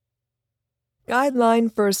Guideline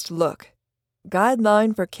First Look,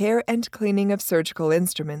 Guideline for Care and Cleaning of Surgical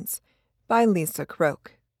Instruments by Lisa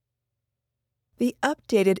Croak. The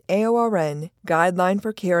updated AORN Guideline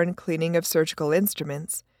for Care and Cleaning of Surgical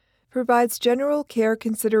Instruments provides general care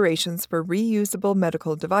considerations for reusable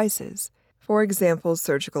medical devices, for example,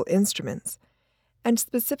 surgical instruments, and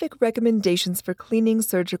specific recommendations for cleaning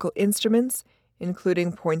surgical instruments,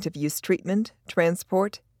 including point-of-use treatment,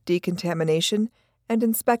 transport, decontamination, and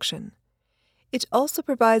inspection. It also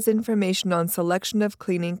provides information on selection of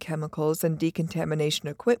cleaning chemicals and decontamination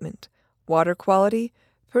equipment, water quality,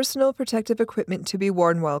 personal protective equipment to be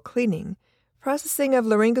worn while cleaning, processing of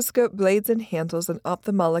laryngoscope blades and handles and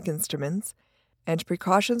ophthalmic instruments, and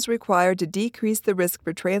precautions required to decrease the risk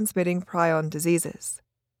for transmitting prion diseases.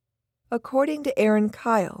 According to Erin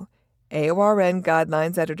Kyle, AORN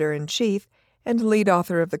Guidelines Editor-in-Chief and lead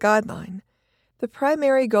author of the guideline, the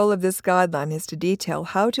primary goal of this guideline is to detail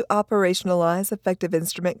how to operationalize effective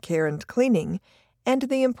instrument care and cleaning and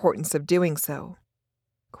the importance of doing so.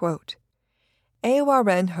 Quote,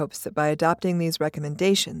 AORN hopes that by adopting these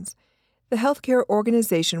recommendations, the healthcare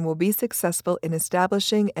organization will be successful in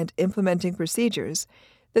establishing and implementing procedures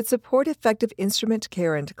that support effective instrument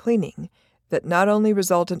care and cleaning that not only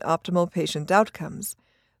result in optimal patient outcomes,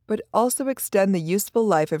 but also extend the useful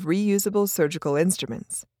life of reusable surgical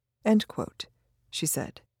instruments. End quote. She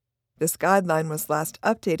said. This guideline was last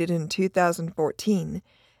updated in 2014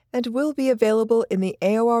 and will be available in the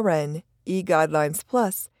AORN eGuidelines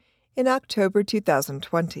Plus in October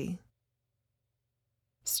 2020.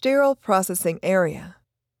 Sterile processing area.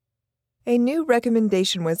 A new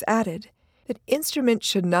recommendation was added that instruments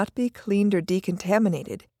should not be cleaned or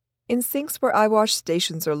decontaminated in sinks where eyewash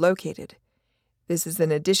stations are located. This is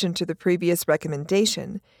in addition to the previous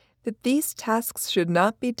recommendation that these tasks should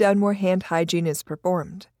not be done where hand hygiene is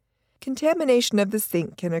performed. Contamination of the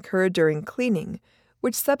sink can occur during cleaning,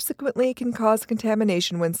 which subsequently can cause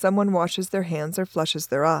contamination when someone washes their hands or flushes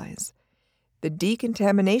their eyes. The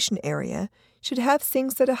decontamination area should have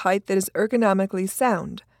sinks at a height that is ergonomically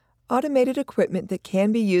sound, automated equipment that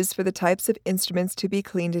can be used for the types of instruments to be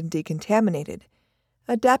cleaned and decontaminated,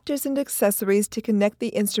 adapters and accessories to connect the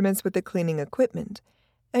instruments with the cleaning equipment,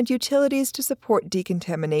 and utilities to support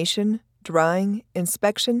decontamination, drying,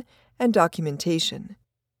 inspection, and documentation.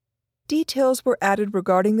 Details were added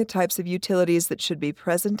regarding the types of utilities that should be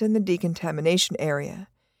present in the decontamination area.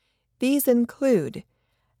 These include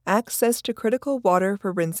access to critical water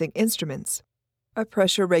for rinsing instruments, a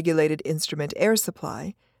pressure-regulated instrument air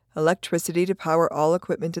supply, electricity to power all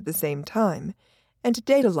equipment at the same time, and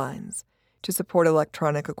data lines to support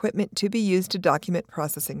electronic equipment to be used to document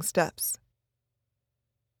processing steps.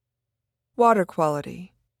 Water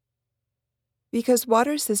quality. Because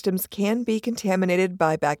water systems can be contaminated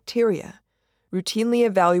by bacteria, routinely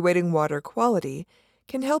evaluating water quality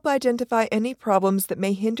can help identify any problems that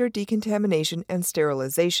may hinder decontamination and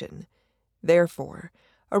sterilization. Therefore,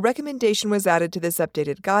 a recommendation was added to this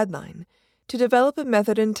updated guideline to develop a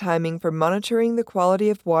method and timing for monitoring the quality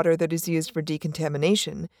of water that is used for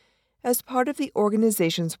decontamination as part of the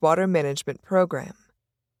organization's water management program.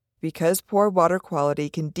 Because poor water quality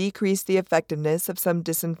can decrease the effectiveness of some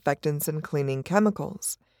disinfectants and cleaning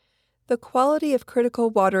chemicals, the quality of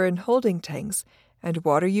critical water in holding tanks and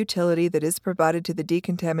water utility that is provided to the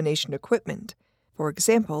decontamination equipment, for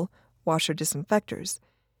example, washer disinfectors,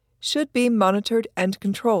 should be monitored and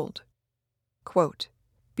controlled. Quote,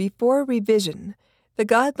 before revision, the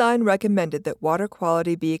guideline recommended that water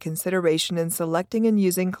quality be a consideration in selecting and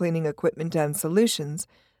using cleaning equipment and solutions,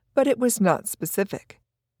 but it was not specific.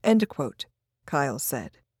 End quote, Kyle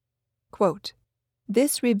said. Quote,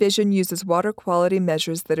 this revision uses water quality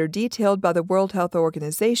measures that are detailed by the World Health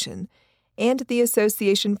Organization and the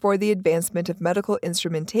Association for the Advancement of Medical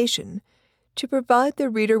Instrumentation to provide the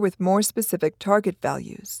reader with more specific target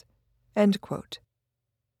values. End quote.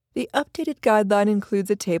 The updated guideline includes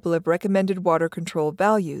a table of recommended water control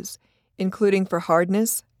values, including for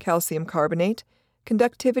hardness, calcium carbonate,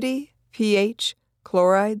 conductivity, pH,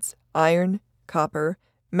 chlorides, iron, copper,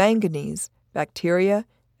 manganese, bacteria,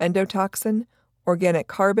 endotoxin, organic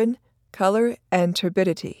carbon, color, and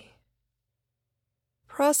turbidity.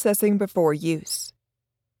 Processing before use.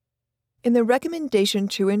 In the recommendation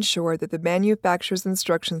to ensure that the manufacturer's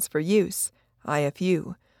instructions for use,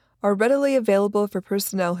 IFU, are readily available for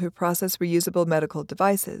personnel who process reusable medical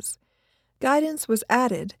devices, guidance was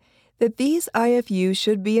added that these IFU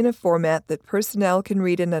should be in a format that personnel can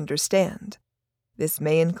read and understand. This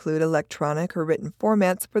may include electronic or written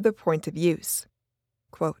formats for the point of use.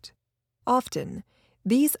 Quote, often,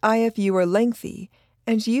 these IFU are lengthy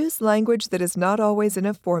and use language that is not always in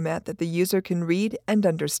a format that the user can read and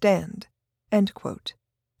understand. End quote,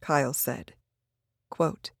 Kyle said.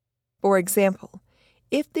 Quote, for example,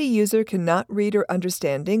 if the user cannot read or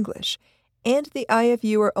understand English, and the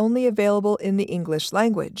IFU are only available in the English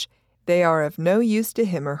language, they are of no use to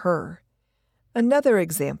him or her. Another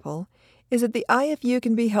example is that the IFU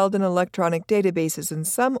can be held in electronic databases in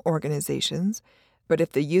some organizations, but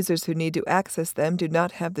if the users who need to access them do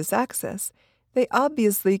not have this access, they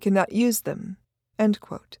obviously cannot use them. End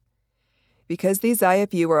quote. Because these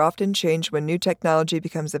IFU are often changed when new technology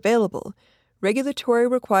becomes available, regulatory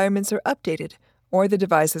requirements are updated or the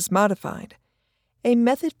device is modified. A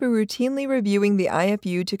method for routinely reviewing the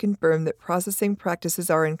IFU to confirm that processing practices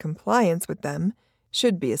are in compliance with them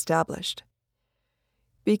should be established.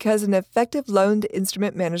 Because an effective loan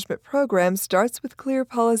instrument management program starts with clear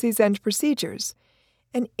policies and procedures,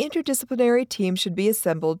 an interdisciplinary team should be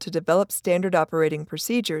assembled to develop standard operating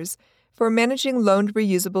procedures for managing loaned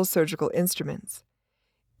reusable surgical instruments.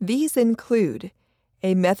 These include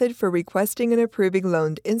a method for requesting and approving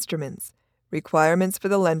loaned instruments, requirements for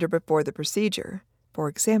the lender before the procedure, for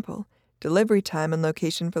example, delivery time and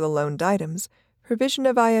location for the loaned items, provision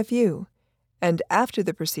of IFU, and after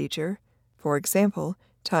the procedure, for example,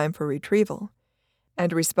 time for retrieval,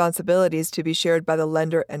 and responsibilities to be shared by the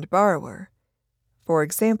lender and borrower, for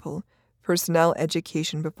example, personnel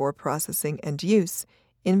education before processing and use,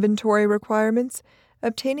 inventory requirements,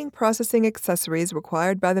 obtaining processing accessories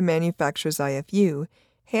required by the manufacturer's IFU,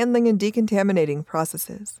 handling and decontaminating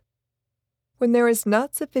processes. When there is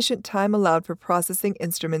not sufficient time allowed for processing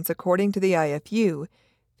instruments according to the IFU,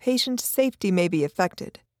 patient safety may be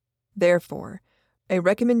affected. Therefore, a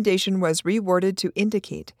recommendation was reworded to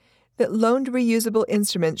indicate that loaned reusable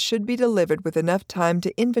instruments should be delivered with enough time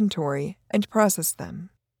to inventory and process them.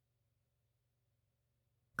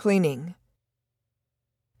 Cleaning.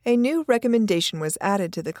 A new recommendation was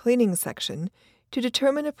added to the cleaning section to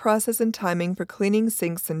determine a process and timing for cleaning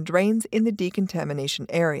sinks and drains in the decontamination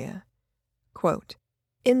area. Quote,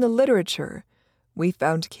 in the literature, we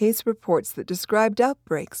found case reports that described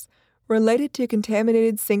outbreaks related to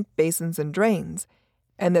contaminated sink basins and drains,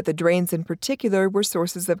 and that the drains in particular were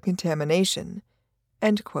sources of contamination.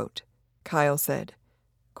 End quote, Kyle said.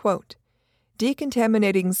 Quote,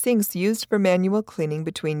 decontaminating sinks used for manual cleaning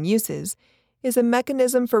between uses is a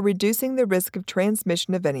mechanism for reducing the risk of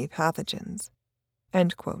transmission of any pathogens.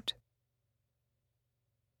 End quote.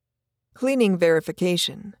 Cleaning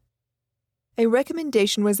verification. A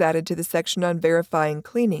recommendation was added to the section on verifying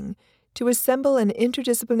cleaning to assemble an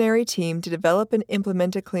interdisciplinary team to develop and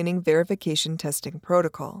implement a cleaning verification testing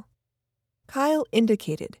protocol. Kyle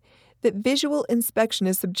indicated that visual inspection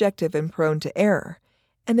is subjective and prone to error,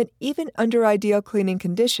 and that even under ideal cleaning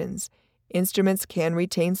conditions, instruments can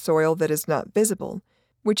retain soil that is not visible,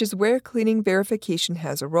 which is where cleaning verification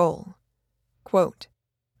has a role. Quote,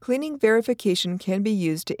 cleaning verification can be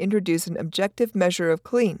used to introduce an objective measure of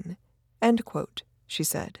clean, end quote, she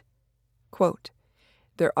said. Quote,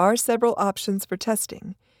 there are several options for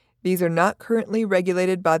testing. These are not currently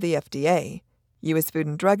regulated by the FDA, U.S. Food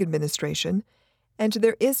and Drug Administration, and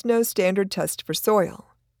there is no standard test for soil.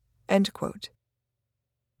 End quote.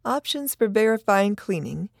 Options for verifying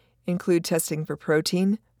cleaning include testing for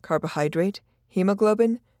protein, carbohydrate,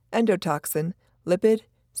 hemoglobin, endotoxin, lipid,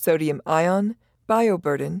 sodium ion,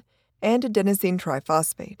 bioburden, and adenosine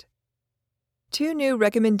triphosphate. 2 new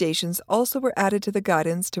recommendations also were added to the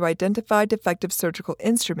guidance to identify defective surgical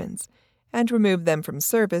instruments and remove them from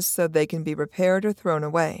service so they can be repaired or thrown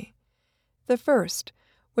away. The first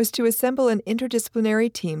was to assemble an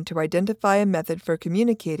interdisciplinary team to identify a method for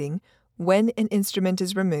communicating when an instrument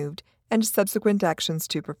is removed and subsequent actions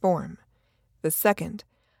to perform. The second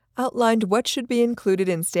outlined what should be included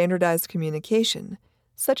in standardized communication,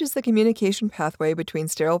 such as the communication pathway between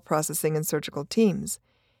sterile processing and surgical teams,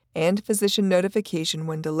 and physician notification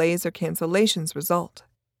when delays or cancellations result.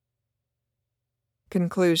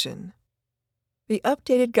 Conclusion. The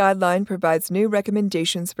updated guideline provides new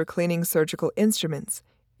recommendations for cleaning surgical instruments,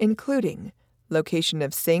 including location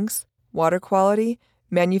of sinks, water quality,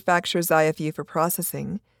 manufacturer's IFU for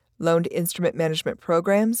processing, loaned instrument management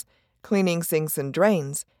programs, cleaning sinks and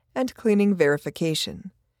drains, and cleaning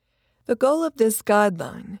verification. The goal of this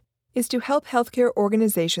guideline is to help healthcare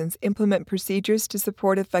organizations implement procedures to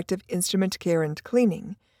support effective instrument care and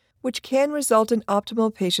cleaning, which can result in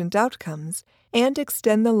optimal patient outcomes and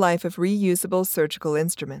extend the life of reusable surgical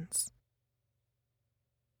instruments.